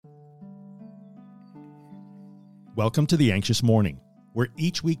Welcome to The Anxious Morning, where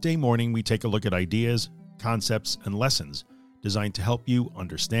each weekday morning we take a look at ideas, concepts, and lessons designed to help you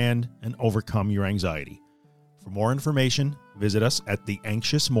understand and overcome your anxiety. For more information, visit us at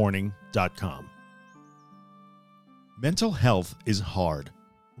theanxiousmorning.com. Mental health is hard,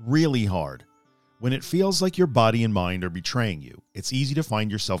 really hard. When it feels like your body and mind are betraying you, it's easy to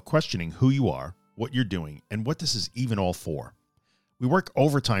find yourself questioning who you are, what you're doing, and what this is even all for. We work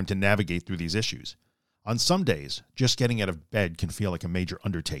overtime to navigate through these issues. On some days, just getting out of bed can feel like a major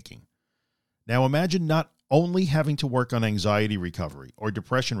undertaking. Now imagine not only having to work on anxiety recovery or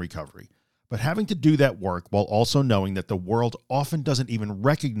depression recovery, but having to do that work while also knowing that the world often doesn't even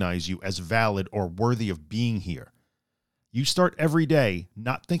recognize you as valid or worthy of being here. You start every day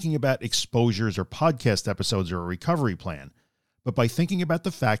not thinking about exposures or podcast episodes or a recovery plan, but by thinking about the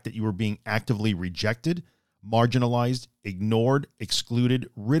fact that you are being actively rejected, marginalized, ignored, excluded,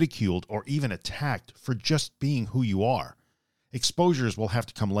 ridiculed, or even attacked for just being who you are. Exposures will have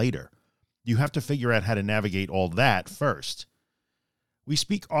to come later. You have to figure out how to navigate all that first. We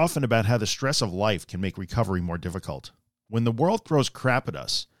speak often about how the stress of life can make recovery more difficult. When the world throws crap at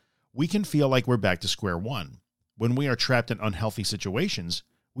us, we can feel like we're back to square one. When we are trapped in unhealthy situations,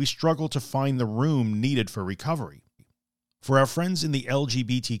 we struggle to find the room needed for recovery. For our friends in the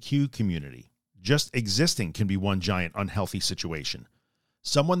LGBTQ community, just existing can be one giant unhealthy situation.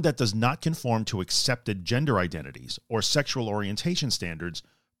 Someone that does not conform to accepted gender identities or sexual orientation standards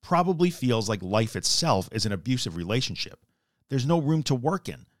probably feels like life itself is an abusive relationship. There's no room to work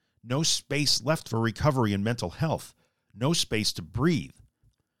in, no space left for recovery and mental health, no space to breathe.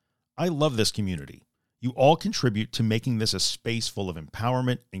 I love this community. You all contribute to making this a space full of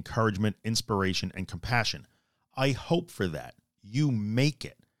empowerment, encouragement, inspiration, and compassion. I hope for that. You make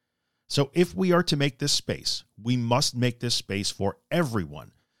it. So if we are to make this space, we must make this space for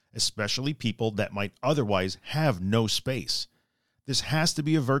everyone, especially people that might otherwise have no space. This has to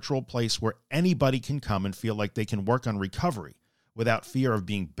be a virtual place where anybody can come and feel like they can work on recovery without fear of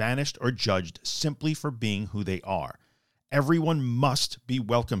being banished or judged simply for being who they are. Everyone must be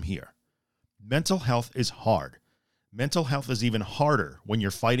welcome here. Mental health is hard. Mental health is even harder when you're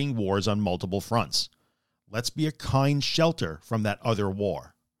fighting wars on multiple fronts. Let's be a kind shelter from that other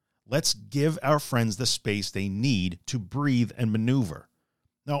war. Let's give our friends the space they need to breathe and maneuver.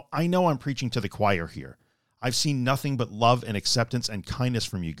 Now, I know I'm preaching to the choir here. I've seen nothing but love and acceptance and kindness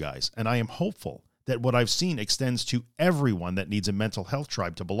from you guys, and I am hopeful that what I've seen extends to everyone that needs a mental health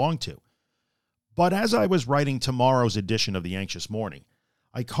tribe to belong to. But as I was writing tomorrow's edition of The Anxious Morning,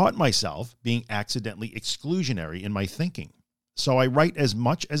 I caught myself being accidentally exclusionary in my thinking. So I write as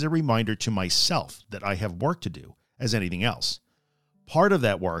much as a reminder to myself that I have work to do as anything else. Part of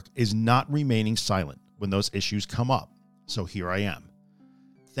that work is not remaining silent when those issues come up. So here I am.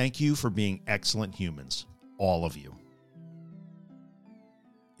 Thank you for being excellent humans, all of you.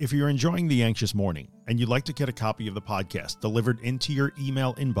 If you're enjoying The Anxious Morning and you'd like to get a copy of the podcast delivered into your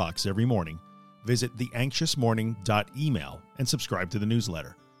email inbox every morning, visit theanxiousmorning.email and subscribe to the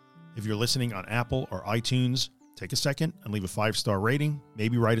newsletter. If you're listening on Apple or iTunes, take a second and leave a 5-star rating,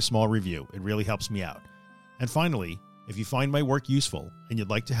 maybe write a small review. It really helps me out. And finally, if you find my work useful and you'd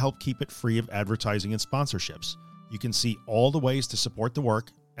like to help keep it free of advertising and sponsorships, you can see all the ways to support the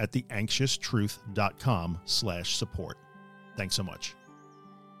work at theanxioustruth.com/support. Thanks so much.